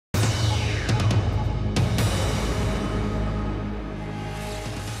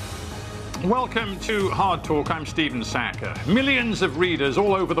Welcome to Hard Talk. I'm Stephen Sackur. Millions of readers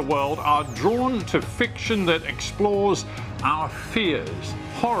all over the world are drawn to fiction that explores our fears.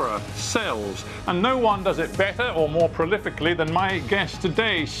 Horror sells, and no one does it better or more prolifically than my guest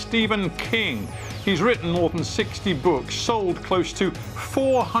today, Stephen King. He's written more than 60 books, sold close to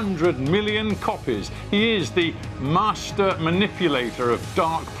 400 million copies. He is the master manipulator of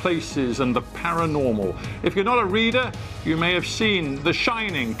dark places and the paranormal. If you're not a reader, you may have seen The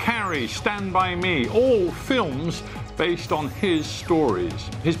Shining, Carrie, Stand By Me, all films based on his stories.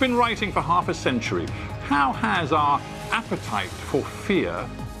 He's been writing for half a century. How has our appetite for fear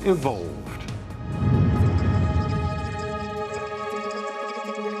evolved?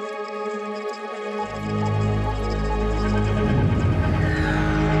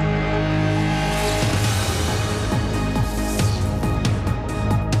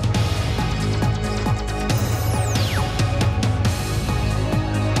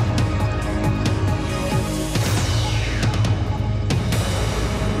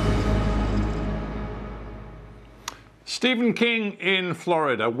 Stephen King in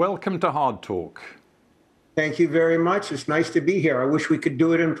Florida, welcome to Hard Talk. Thank you very much. It's nice to be here. I wish we could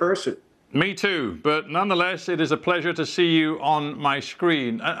do it in person. Me too, but nonetheless, it is a pleasure to see you on my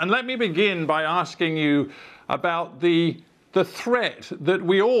screen. And let me begin by asking you about the threat that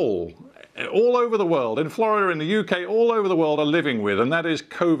we all over the world, in Florida, in the UK, all over the world are living with, and that is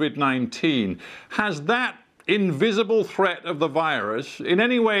COVID-19. Has that invisible threat of the virus in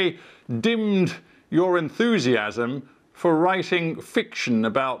any way dimmed your enthusiasm for writing fiction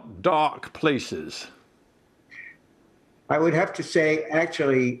about dark places? I would have to say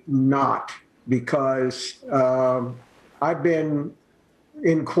actually not, because I've been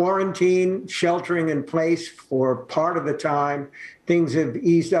in quarantine, sheltering in place for part of the time. Things have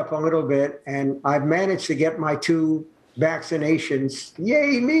eased up a little bit, and I've managed to get my 2 vaccinations.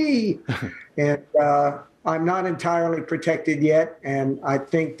 Yay me! And I'm not entirely protected yet, and I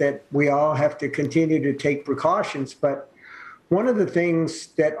think that we all have to continue to take precautions. But one of the things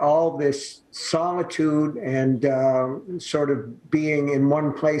that all this solitude and sort of being in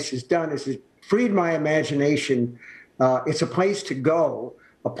one place has done is it freed my imagination. It's a place to go,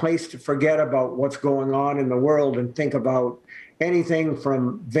 a place to forget about what's going on in the world and think about anything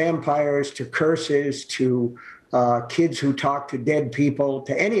from vampires to curses to kids who talk to dead people,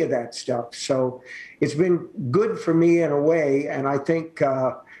 to any of that stuff. So it's been good for me in a way, and I think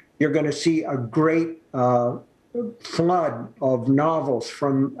you're going to see a great flood of novels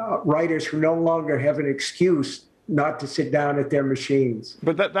from writers who no longer have an excuse not to sit down at their machines.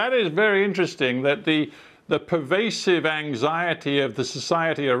 But that is very interesting, that the pervasive anxiety of the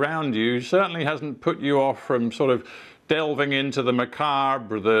society around you certainly hasn't put you off from sort of delving into the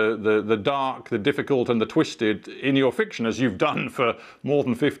macabre, the dark, the difficult and the twisted in your fiction, as you've done for more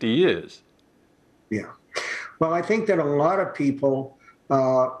than 50 years. Yeah. Well, I think that a lot of people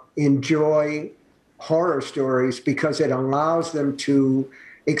enjoy horror stories because it allows them to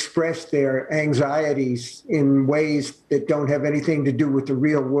express their anxieties in ways that don't have anything to do with the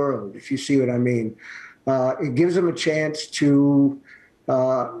real world, if you see what I mean. It gives them a chance to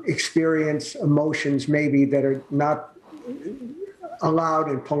experience emotions maybe that are not allowed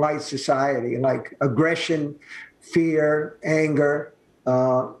in polite society, like aggression, fear, anger.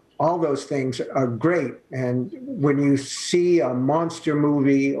 All those things are great. And when you see a monster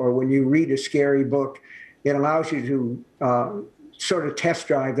movie or when you read a scary book, it allows you to sort of test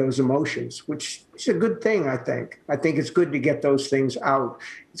drive those emotions, which is a good thing, I think. I think it's good to get those things out.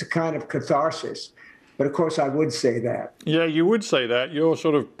 It's a kind of catharsis. But of course, I would say that. Yeah, you would say that. You're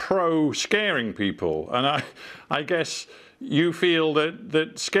sort of pro-scaring people. And I guess you feel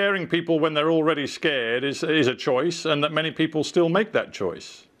that scaring people when they're already scared is a choice, and that many people still make that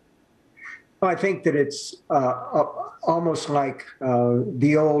choice. I think that it's almost like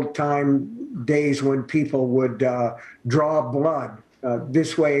the old time days when people would draw blood.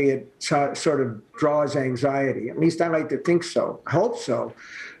 This way it sort of draws anxiety. At least I like to think so. I hope so.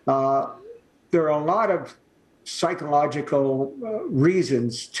 There are a lot of psychological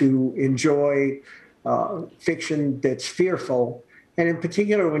reasons to enjoy fiction that's fearful. And in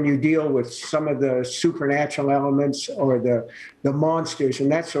particular, when you deal with some of the supernatural elements or the monsters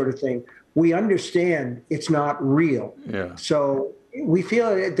and that sort of thing, we understand it's not real. Yeah. So we feel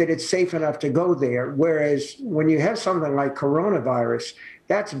that it's safe enough to go there. Whereas when you have something like coronavirus,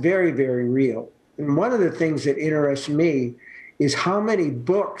 that's very, very real. And one of the things that interests me is how many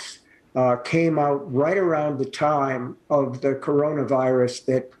books came out right around the time of the coronavirus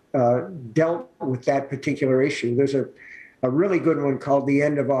that dealt with that particular issue. There's a really good one called The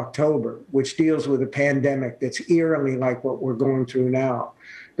End of October, which deals with a pandemic that's eerily like what we're going through now.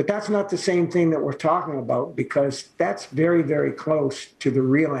 But that's not the same thing that we're talking about, because that's very, very close to the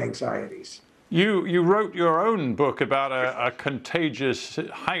real anxieties. You wrote your own book about a contagious,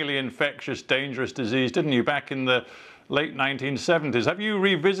 highly infectious, dangerous disease, didn't you, back in the late 1970s? Have you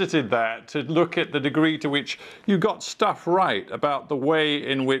revisited that to look at the degree to which you got stuff right about the way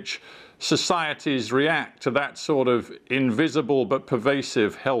in which societies react to that sort of invisible but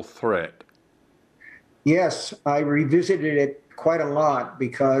pervasive health threat? Yes, I revisited it quite a lot,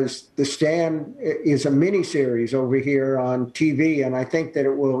 because The Stand is a miniseries over here on TV, and I think that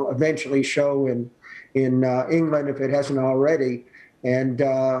it will eventually show in England if it hasn't already. And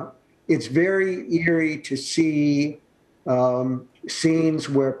it's very eerie to see scenes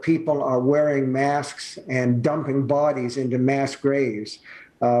where people are wearing masks and dumping bodies into mass graves.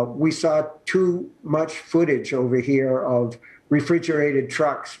 We saw too much footage over here of refrigerated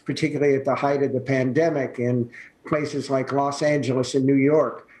trucks, particularly at the height of the pandemic, in places like Los Angeles and New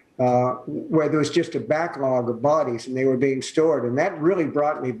York, where there was just a backlog of bodies and they were being stored. And that really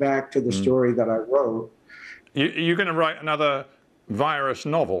brought me back to the story that I wrote. You're going to write another virus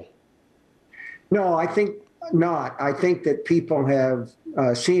novel? No, I think not. I think that people have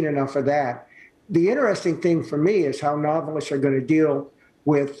seen enough of that. The interesting thing for me is how novelists are going to deal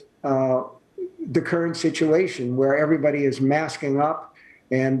with the current situation, where everybody is masking up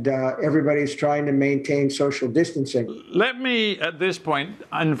and everybody's trying to maintain social distancing. Let me, at this point,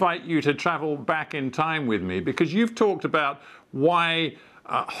 invite you to travel back in time with me, because you've talked about why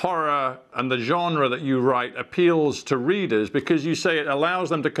horror and the genre that you write appeals to readers, because you say it allows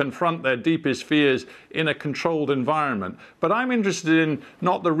them to confront their deepest fears in a controlled environment. But I'm interested in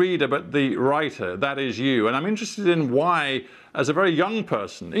not the reader, but the writer, that is you. And I'm interested in why, as a very young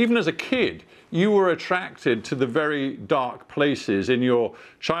person, even as a kid, you were attracted to the very dark places in your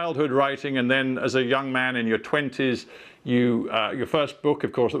childhood writing, and then as a young man in your 20s, your first book,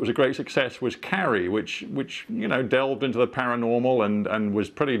 of course, that was a great success was Carrie, which you know, delved into the paranormal and was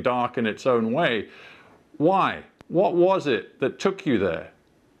pretty dark in its own way. Why? What was it that took you there?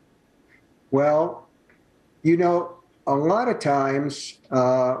 Well, you know, a lot of times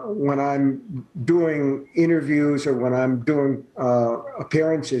when I'm doing interviews or when I'm doing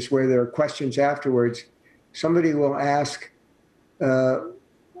appearances where there are questions afterwards, somebody will ask,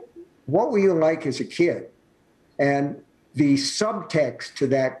 what were you like as a kid? And the subtext to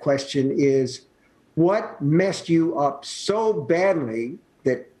that question is, what messed you up so badly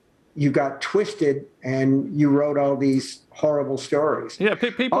that you got twisted and you wrote all these horrible stories? Yeah,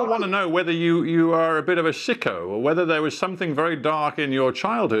 people want to know whether you are a bit of a sicko, or whether there was something very dark in your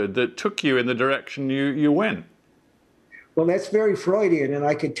childhood that took you in the direction you went. Well, that's very Freudian, and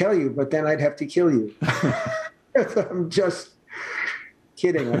I could tell you, but then I'd have to kill you. I'm just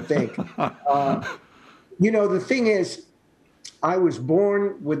kidding, I think. You know, the thing is, I was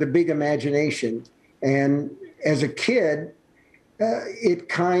born with a big imagination, and as a kid, it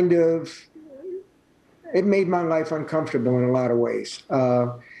made my life uncomfortable in a lot of ways.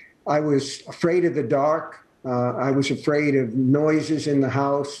 I was afraid of the dark. I was afraid of noises in the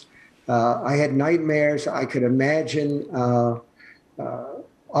house. I had nightmares. I could imagine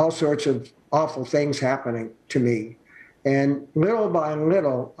all sorts of awful things happening to me. And little by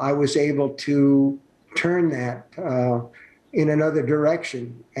little, I was able to turn that in another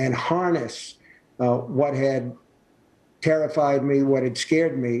direction and harness what had terrified me, what had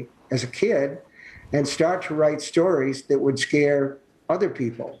scared me as a kid, and start to write stories that would scare other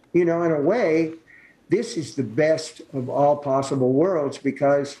people. You know, in a way, this is the best of all possible worlds,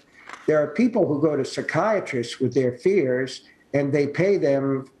 because there are people who go to psychiatrists with their fears and they pay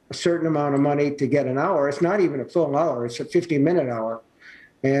them a certain amount of money to get an hour. It's not even a full hour, it's a 50-minute hour.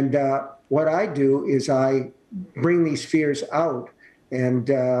 And what I do is I bring these fears out,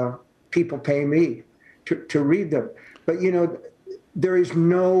 and people pay me to read them. But, you know, there is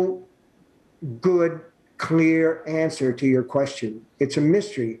no good, clear answer to your question. It's a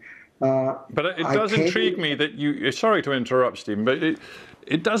mystery. But it does intrigue me that you, sorry to interrupt, Stephen, but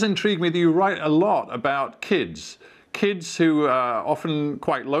it does intrigue me that you write a lot about kids who are often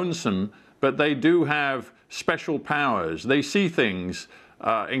quite lonesome, but they do have special powers. They see things,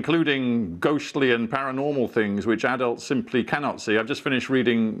 including ghostly and paranormal things, which adults simply cannot see. I've just finished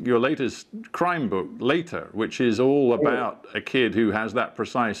reading your latest crime book, Later, which is all about a kid who has that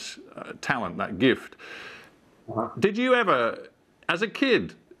precise talent, that gift. Did you ever, as a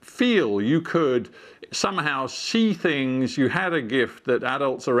kid, feel you could somehow see things, you had a gift that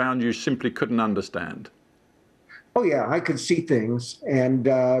adults around you simply couldn't understand? Oh, yeah, I could see things, and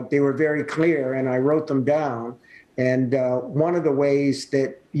they were very clear, and I wrote them down. And one of the ways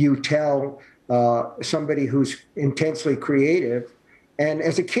that you tell somebody who's intensely creative, and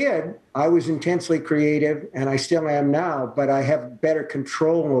as a kid, I was intensely creative, and I still am now, but I have better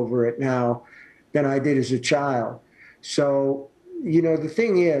control over it now than I did as a child. So, you know, the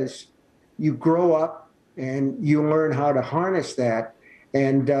thing is, you grow up and you learn how to harness that.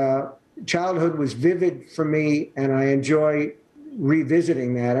 And childhood was vivid for me, and I enjoy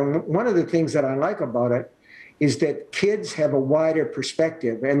revisiting that. And one of the things that I like about it is that kids have a wider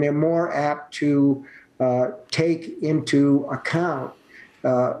perspective, and they're more apt to take into account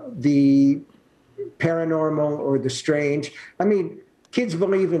the paranormal or the strange. I mean, kids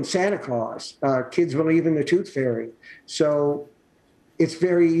believe in Santa Claus. Kids believe in the Tooth Fairy. So it's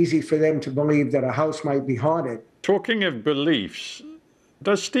very easy for them to believe that a house might be haunted. Talking of beliefs,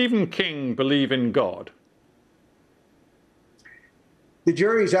 does Stephen King believe in God? The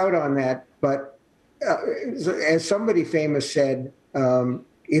jury's out on that, but as somebody famous said,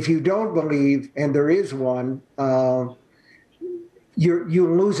 if you don't believe and there is one, you're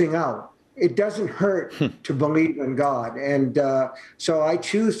losing out. It doesn't hurt to believe in God. And so I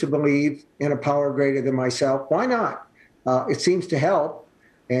choose to believe in a power greater than myself. Why not? It seems to help.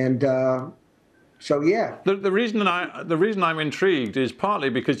 And so, yeah. The reason I'm intrigued is partly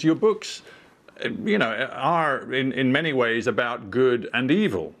because your books, you know, are in many ways about good and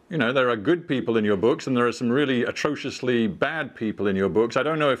evil. You know, there are good people in your books, and there are some really atrociously bad people in your books. I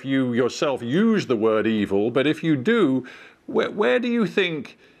don't know if you yourself use the word evil, but if you do, where do you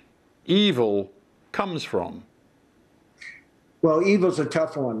think evil comes from? Well, evil's a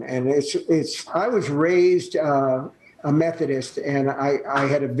tough one, and it's. I was raised a Methodist, and I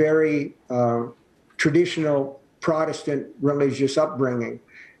had a very traditional Protestant religious upbringing,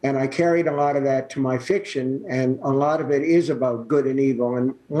 and I carried a lot of that to my fiction, and a lot of it is about good and evil.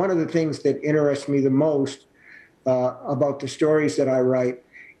 And one of the things that interests me the most about the stories that I write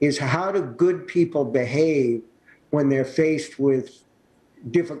is how do good people behave when they're faced with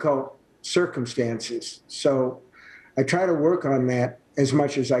difficult circumstances. So I try to work on that as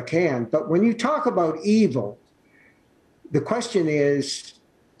much as I can. But when you talk about evil, the question is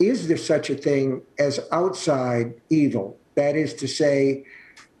there such a thing as outside evil? That is to say,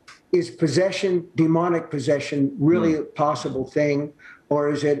 is possession, demonic possession, really a possible thing, or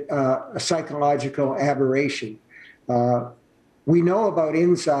is it a psychological aberration? We know about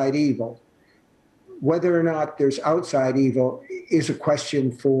inside evil. Whether or not there's outside evil is a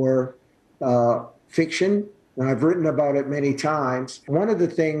question for fiction, and I've written about it many times. One of the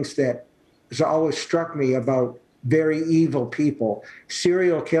things that has always struck me about very evil people,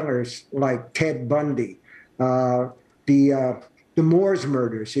 serial killers like Ted Bundy, the Moors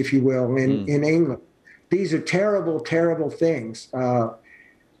murders, if you will, in England. These are terrible, terrible things.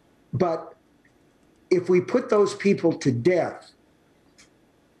 But if we put those people to death,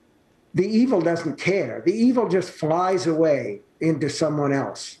 the evil doesn't care. The evil just flies away into someone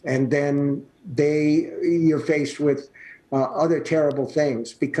else. And then you're faced with other terrible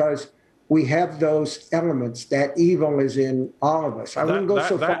things because we have those elements. That evil is in all of us. I wouldn't go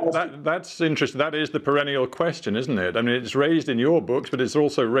so far as... That's interesting. That is the perennial question, isn't it? I mean, it's raised in your books, but it's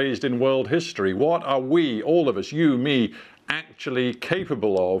also raised in world history. What are we, all of us, you, me, actually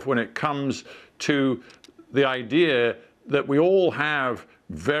capable of when it comes to the idea that we all have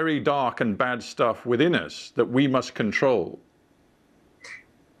very dark and bad stuff within us that we must control?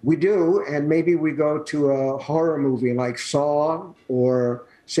 We do, and maybe we go to a horror movie like Saw or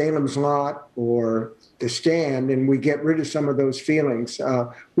Salem's Lot or The Stand, and we get rid of some of those feelings.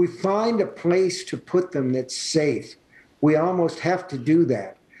 We find a place to put them that's safe. We almost have to do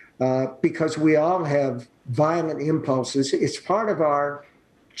that because we all have violent impulses. It's part of our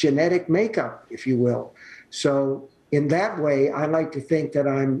genetic makeup, if you will. So in that way, I like to think that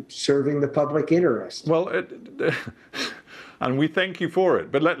I'm serving the public interest. Well, and we thank you for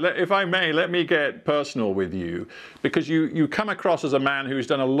it. But if I may, let me get personal with you, because you come across as a man who's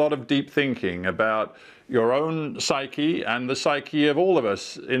done a lot of deep thinking about your own psyche and the psyche of all of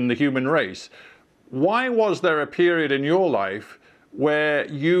us in the human race. Why was there a period in your life where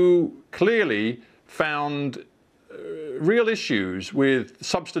you clearly found real issues with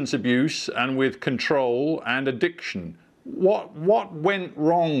substance abuse and with control and addiction? What went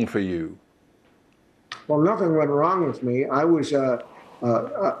wrong for you? Well, nothing went wrong with me. I was an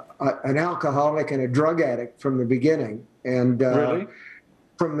alcoholic and a drug addict from the beginning. And really?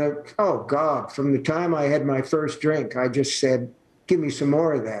 From the time I had my first drink, I just said, give me some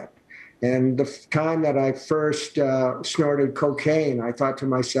more of that. And the time that I first snorted cocaine, I thought to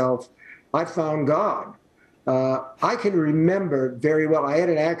myself, I found God. I can remember very well, I had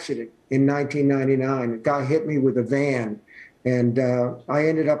an accident in 1999. A guy hit me with a van, and I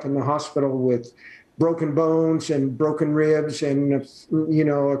ended up in the hospital with broken bones and broken ribs and, you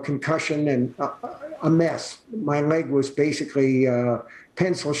know, a concussion and a mess. My leg was basically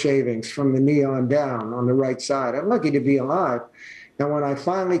pencil shavings from the knee on down on the right side. I'm lucky to be alive. And when I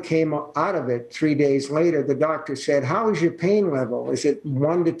finally came out of it 3 days later, the doctor said, "How is your pain level? Is it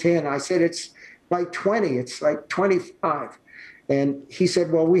 1 to 10? I said, "It's like 20. It's like 25. And he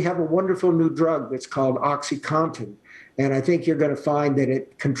said, "Well, we have a wonderful new drug that's called OxyContin. And I think you're going to find that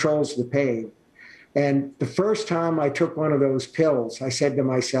it controls the pain." And the first time I took one of those pills, I said to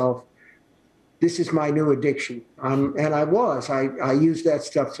myself, this is my new addiction. And I was. I used that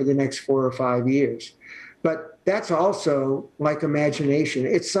stuff for the next 4 or 5 years. But that's also like imagination.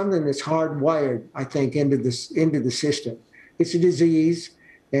 It's something that's hardwired, I think, into the system. It's a disease,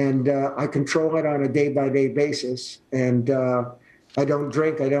 and I control it on a day-by-day basis. And I don't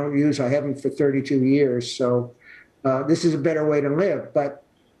drink, I don't use, I haven't for 32 years. So this is a better way to live. But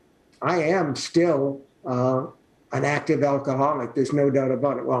I am still an active alcoholic. There's no doubt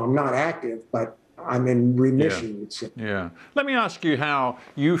about it. Well, I'm not active, but I'm in remission. Yeah. Let me ask you how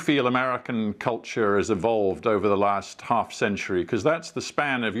you feel American culture has evolved over the last half century, because that's the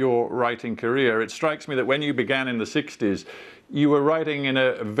span of your writing career. It strikes me that when you began in the 60s, you were writing in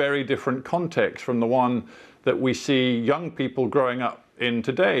a very different context from the one that we see young people growing up in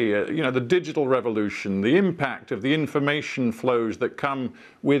today. You know, the digital revolution, the impact of the information flows that come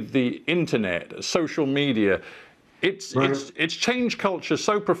with the internet, social media. It's changed culture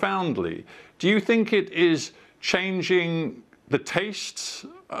so profoundly. Do you think it is changing the tastes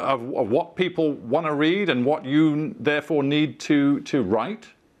of what people want to read and what you therefore need to write?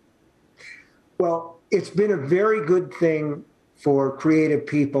 Well, it's been a very good thing for creative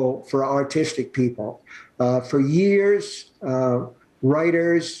people, for artistic people. For years,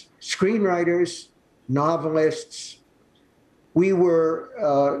 writers, screenwriters, novelists, we were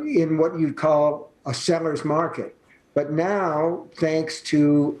in what you'd call a seller's market. But now, thanks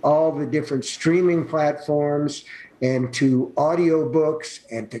to all the different streaming platforms and to audiobooks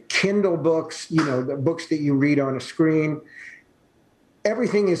and to Kindle books, you know, the books that you read on a screen,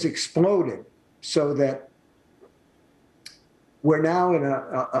 everything has exploded so that we're now in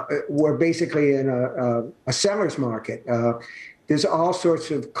we're basically in a seller's market. There's all sorts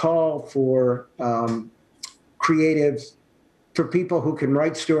of call for creatives, for people who can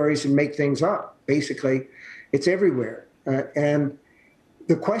write stories and make things up. Basically, it's everywhere. And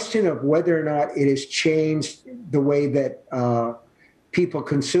the question of whether or not it has changed the way that people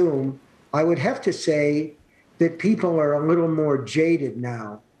consume, I would have to say that people are a little more jaded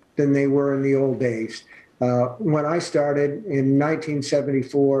now than they were in the old days. When I started in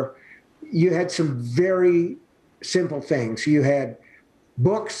 1974, you had some very simple things. You had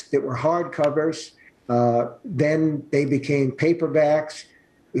books that were hardcovers, then they became paperbacks.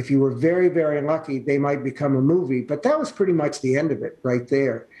 If you were very, very lucky, they might become a movie, but that was pretty much the end of it right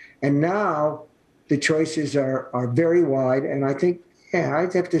there. And now the choices are very wide, and I think, yeah,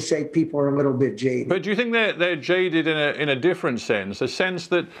 I'd have to say people are a little bit jaded. But do you think they're jaded in a different sense, a sense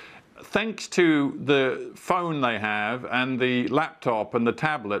that thanks to the phone they have and the laptop and the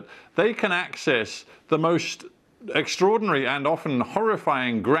tablet, they can access the most extraordinary and often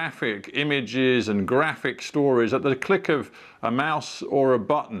horrifying graphic images and graphic stories at the click of a mouse or a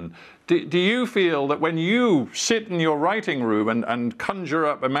button? Do you feel that when you sit in your writing room and conjure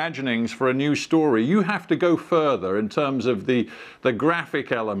up imaginings for a new story, you have to go further in terms of the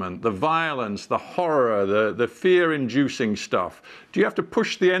graphic element, the violence, the horror, the fear-inducing stuff? Do you have to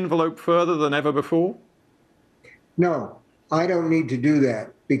push the envelope further than ever before? No, I don't need to do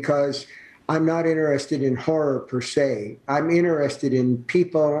that, because I'm not interested in horror per se. I'm interested in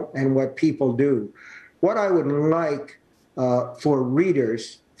people and what people do. What I would like for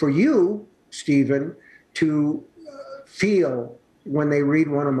readers, for you, Stephen, to feel when they read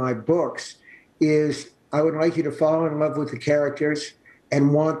one of my books is I would like you to fall in love with the characters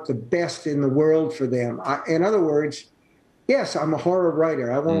and want the best in the world for them. In other words, yes, I'm a horror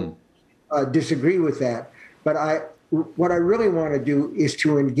writer. I won't disagree with that. But what I really want to do is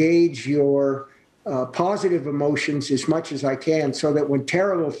to engage your positive emotions as much as I can, so that when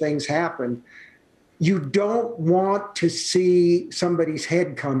terrible things happen, you don't want to see somebody's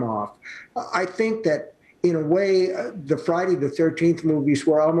head come off. I think that in a way, the Friday the 13th movies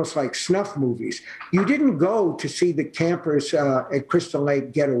were almost like snuff movies. You didn't go to see the campers at Crystal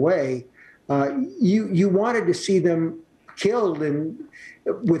Lake get away. You wanted to see them killed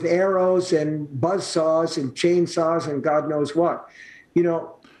with arrows and buzzsaws and chainsaws and God knows what. You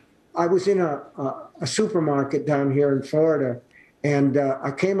know, I was in a supermarket down here in Florida, And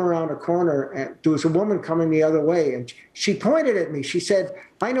I came around a corner, and there was a woman coming the other way, and she pointed at me. She said,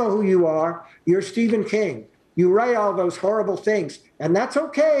 "I know who you are. You're Stephen King. You write all those horrible things, and that's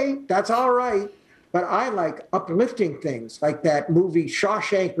okay. That's all right. But I like uplifting things, like that movie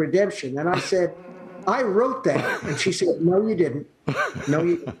Shawshank Redemption." And I said, "I wrote that." And she said, "No, you didn't. No,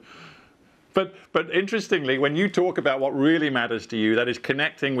 you didn't." But interestingly, when you talk about what really matters to you, that is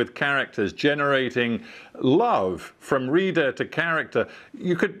connecting with characters, generating love from reader to character,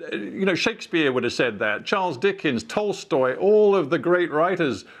 you could, you know, Shakespeare would have said that, Charles Dickens, Tolstoy, all of the great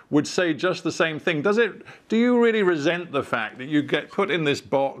writers would say just the same thing. Do you really resent the fact that you get put in this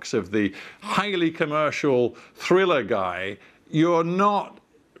box of the highly commercial thriller guy? You're not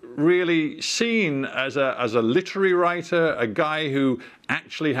really seen as a literary writer, a guy who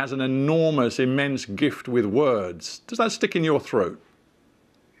actually has an enormous, immense gift with words. Does that stick in your throat?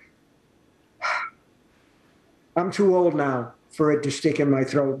 I'm too old now for it to stick in my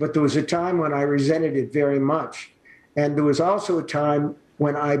throat, but there was a time when I resented it very much. And there was also a time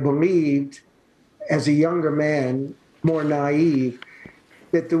when I believed, as a younger man, more naive,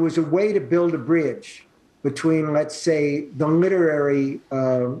 that there was a way to build a bridge between, let's say, the literary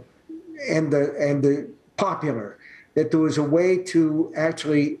and the popular, that there was a way to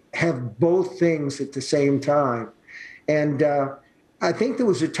actually have both things at the same time. And I think there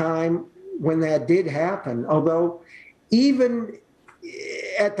was a time when that did happen, although even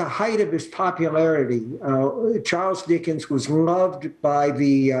at the height of his popularity, Charles Dickens was loved by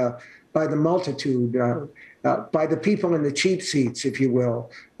the multitude, by the people in the cheap seats, if you will.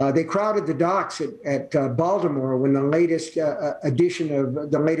 They crowded the docks at Baltimore when the latest edition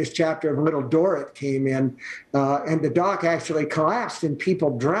of the latest chapter of Little Dorrit came in, and the dock actually collapsed and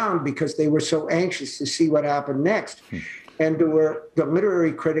people drowned because they were so anxious to see what happened next. And there were the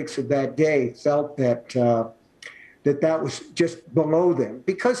literary critics of that day felt that that was just below them,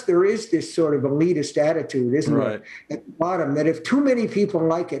 because there is this sort of elitist attitude, isn't right, there, at the bottom, that if too many people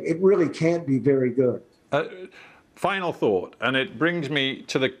like it, it really can't be very good. Final thought, and it brings me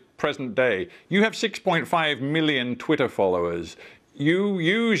to the present day. You have 6.5 million Twitter followers. You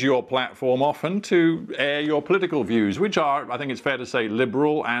use your platform often to air your political views, which are, I think it's fair to say,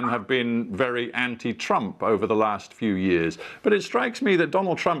 liberal and have been very anti-Trump over the last few years. But it strikes me that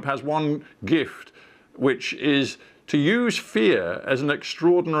Donald Trump has one gift, which is to use fear as an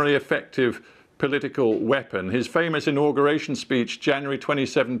extraordinarily effective political weapon. His famous inauguration speech, January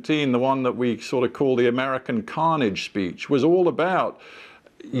 2017, the one that we sort of call the American Carnage speech, was all about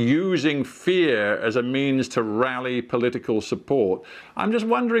using fear as a means to rally political support. I'm just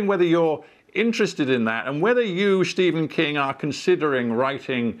wondering whether you're interested in that, and whether you, Stephen King, are considering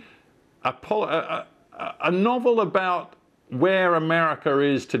writing a novel about where America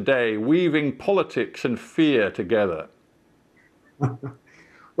is today, weaving politics and fear together.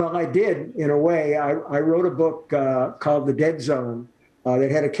 Well, I did, in a way. I wrote a book called The Dead Zone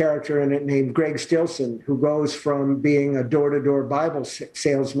that had a character in it named Greg Stilson, who goes from being a door-to-door Bible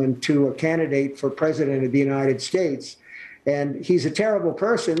salesman to a candidate for president of the United States. And he's a terrible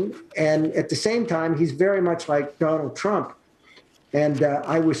person, and at the same time, he's very much like Donald Trump. And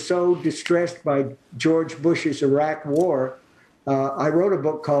I was so distressed by George Bush's Iraq War, I wrote a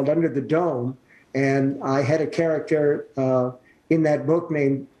book called Under the Dome, and I had a character in that book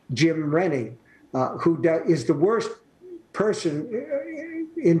named Jim Rennie, who is the worst person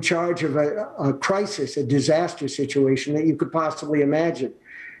in charge of a crisis, a disaster situation that you could possibly imagine.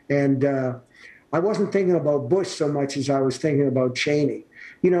 And I wasn't thinking about Bush so much as I was thinking about Cheney.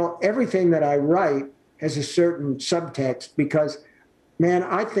 You know, everything that I write has a certain subtext because, man,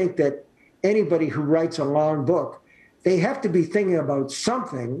 I think that anybody who writes a long book, they have to be thinking about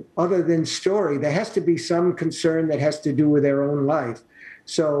something other than story. There has to be some concern that has to do with their own life.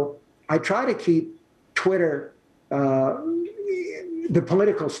 So I try to keep Twitter, the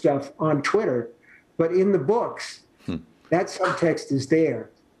political stuff on Twitter, but in the books, that subtext is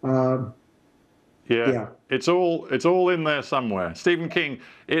there. Yeah, it's all in there somewhere. Stephen King,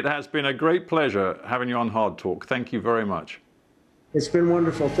 it has been a great pleasure having you on Hard Talk. Thank you very much. It's been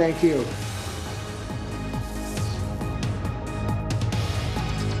wonderful. Thank you.